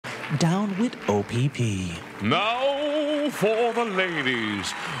down with OPP. Now for the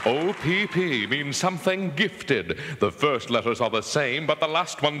ladies. OPP means something gifted. The first letters are the same, but the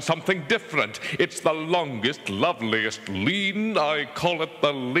last one's something different. It's the longest, loveliest, lean. I call it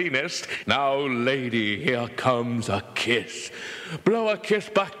the leanest. Now, lady, here comes a kiss. Blow a kiss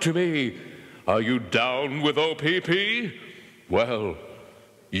back to me. Are you down with OPP? Well,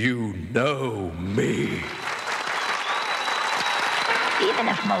 you know me. Even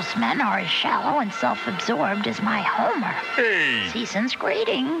if most men are as shallow and self-absorbed as my Homer. Hey. Season's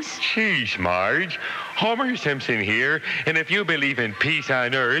greetings. Jeez, Marge. Homer Simpson here, and if you believe in peace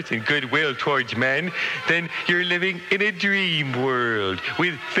on earth and goodwill towards men, then you're living in a dream world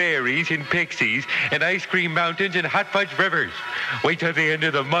with fairies and pixies and ice cream mountains and hot fudge rivers. Wait till the end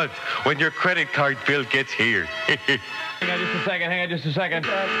of the month when your credit card bill gets here. Hang on just a second.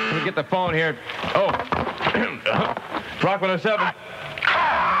 Let me get the phone here. Oh, Rock 107.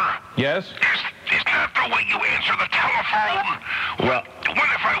 Carr! Yes? Is that the way you answer the telephone? Well, What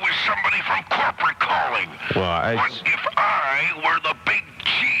if I was somebody from corporate calling? What if I were the big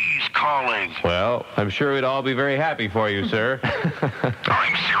cheese calling? Well, I'm sure we'd all be very happy for you, sir.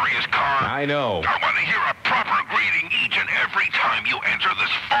 I'm serious, Carr. I know. I want to hear a proper greeting each and every time you answer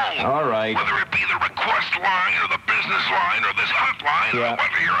this phone. All right. Whether it be the request line or the business line or this hotline, I want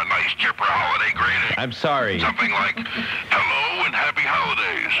to hear a nice chipper holiday greeting. I'm sorry. Something like, hello and happy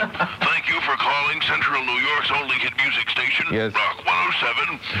holidays. Thank you for calling Central New York's only hit music station, Yes. Rock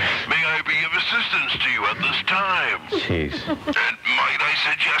 107. May I be of assistance to you at this time? Jeez. And might I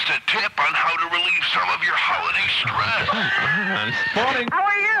suggest a tip on how to relieve some of your holiday stress? Morning. How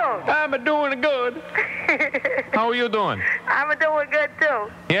are you? I'm doing good. How are you doing? I'm doing good,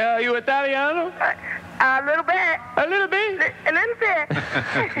 too. Yeah, are you Italiano? A little bit. A little bit? A little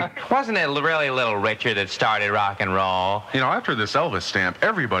bit. Wasn't it really Little Richard that started rock and roll? You know, after this Elvis stamp,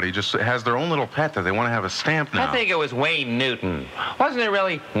 everybody just has their own little pet that they want to have a stamp now. I think it was Wayne Newton. Wasn't it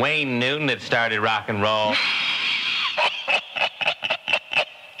really Wayne Newton that started rock and roll?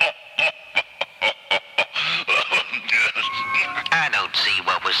 I don't see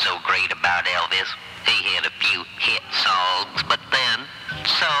what was so great about Elvis. He had a few hit songs, but then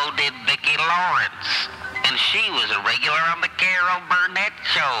so did Vicki Lawrence. And she was a regular on the Carol Burnett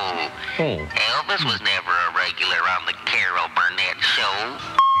show. Elvis was never a regular on the Carol Burnett show.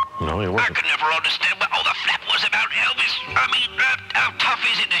 No, he I wasn't. could never understand what all the flap was about Elvis. I mean, how tough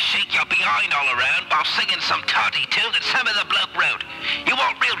is it to shake your behind all around while singing some tawdry tune that some of the bloke wrote? You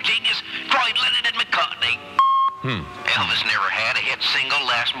want real genius? Try Lennon and McCartney. Elvis never had a hit single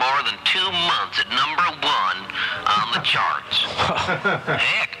last more than 2 months at #1 on the charts.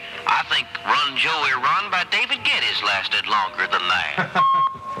 Heck, I think Run Joey Run by David Geddes lasted longer than that.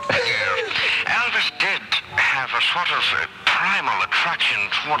 Elvis did have a sort of primal attraction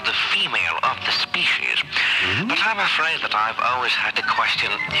toward the female of the species. But I'm afraid that I've always had to question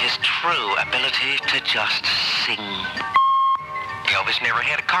his true ability to just sing. Elvis never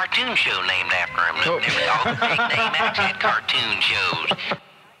had a cartoon show named after him. Never all the big name acts had cartoon shows.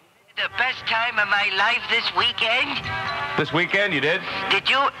 The best time of my life this weekend? This weekend you did? Did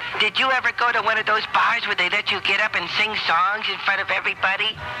you ever go to one of those bars where they let you get up and sing songs in front of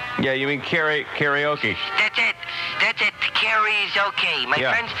everybody? Yeah, you mean karaoke. That's it. Carrie's okay.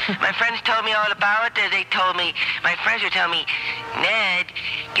 My friends told me all about it. My friends were telling me, Ned,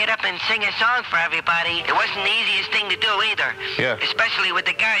 get up and sing a song for everybody. It wasn't the easiest thing to do either. Yeah. Especially with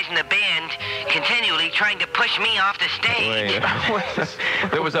the guys in the band continually trying to push me off the stage.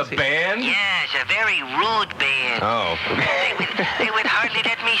 Wait. There was a band? Yes, a very rude band. Oh. They would hardly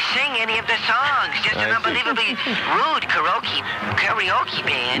let me sing any of the songs. Just an unbelievably rude karaoke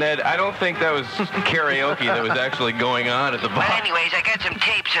band. Ned, I don't think that was karaoke that was actually going on at the bar. But anyways, I got some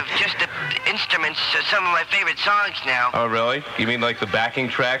tapes of just the instruments of some of my favorite songs now. Oh, really? You mean like the backing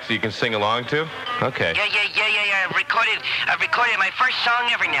track so you can sing along to? Okay. Yeah. I've recorded my first song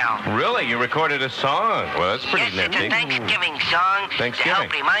ever now. Really? You recorded a song? Well, that's pretty nifty. It's a Thanksgiving song to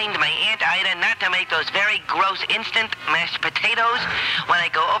help remind my Aunt Ida not to make those very gross instant mashed potatoes when I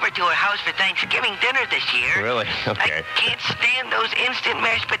go over to her house for Thanksgiving dinner this year. Really? Okay. I can't stand those instant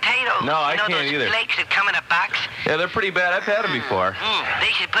mashed potatoes. No, I can't those either. Flakes that come in a box. Yeah, they're pretty bad. I've had them before.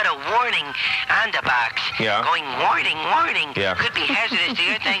 They should put a warning on the box. Yeah. Going, warning. Yeah. Could be hazardous to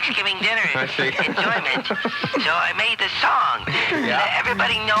your Thanksgiving dinner I see. enjoyment. So I made the song. Yeah. Let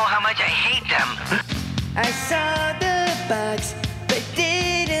everybody know how much I hate them. I saw the box, but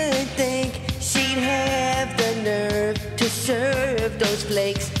didn't think she'd have the nerve to serve those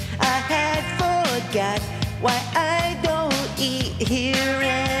flakes. I had forgot why I don't eat here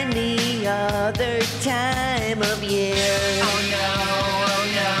any other time of year. Oh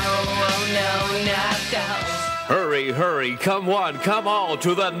no, Hurry, hurry, come one, come all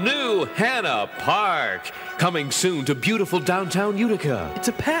to the new Hanna Park. Coming soon to beautiful downtown Utica. It's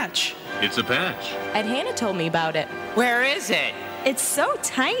a patch. It's a patch. Ed Hanna told me about it. Where is it? It's so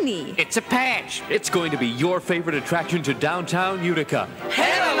tiny. It's a patch. It's going to be your favorite attraction to downtown Utica.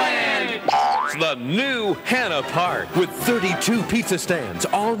 Hannaland! It's the new Hanna Park with 32 pizza stands,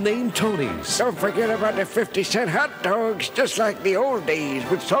 all named Tony's. Don't forget about the 50-cent hot dogs, just like the old days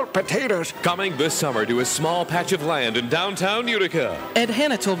with salt potatoes. Coming this summer to a small patch of land in downtown Utica. Ed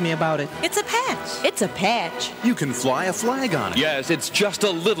Hanna told me about it. It's a patch. It's a patch. You can fly a flag on it. Yes, it's just a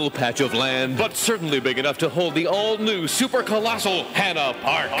little patch of land, but certainly big enough to hold the all-new super colossal Hanna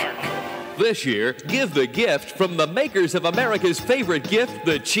Park. This year, give the gift from the makers of America's favorite gift,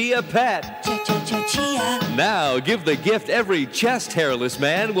 the Chia pet. Chia. Now, give the gift every chest hairless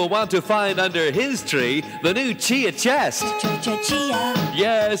man will want to find under his tree, the new Chia chest. Chia.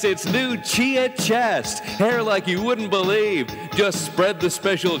 Yes, it's new Chia chest. Hair like you wouldn't believe. Just spread the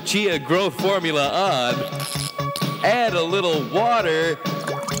special Chia growth formula on. Add a little water.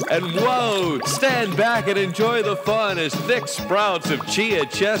 And whoa, stand back and enjoy the fun as thick sprouts of Chia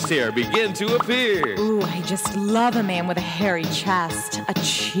chest hair begin to appear. Ooh, I just love a man with a hairy chest. A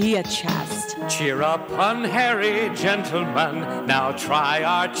Chia chest. Cheer up, unhairy gentlemen. Now try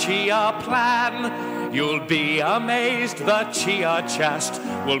our Chia plan. You'll be amazed. The Chia chest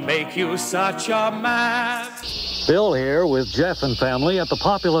will make you such a man. Bill here with Jeff and family at the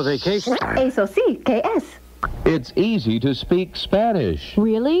popular vacation. Eso sí, ¿qué es? It's easy to speak Spanish.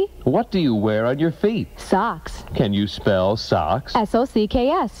 Really? What do you wear on your feet? Socks. Can you spell socks?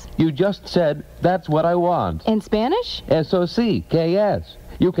 S-O-C-K-S. You just said, that's what I want. In Spanish? S-O-C-K-S.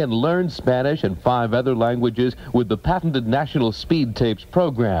 You can learn Spanish and 5 other languages with the patented National Speed Tapes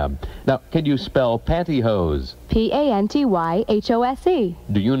program. Now, can you spell pantyhose? P-A-N-T-Y-H-O-S-E.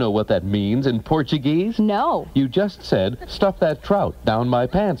 Do you know what that means in Portuguese? No. You just said, stuff that trout down my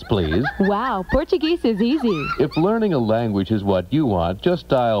pants, please. Wow, Portuguese is easy. If learning a language is what you want, just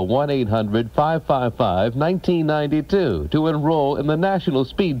dial 1-800-555-1992 to enroll in the National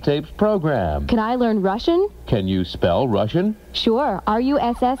Speed Tapes program. Can I learn Russian? Can you spell Russian? Sure,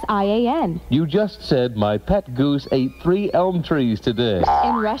 R-U-S-S-I-A-N. You just said my pet goose ate 3 elm trees today.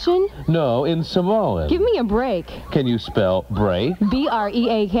 In Russian? No, in Samoan. Give me a break. Can you spell break?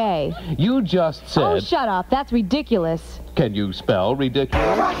 B-R-E-A-K. You just said... Oh, shut up. That's ridiculous. Can you spell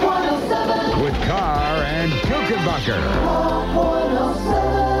ridiculous? With Carr and Kuchenbacker.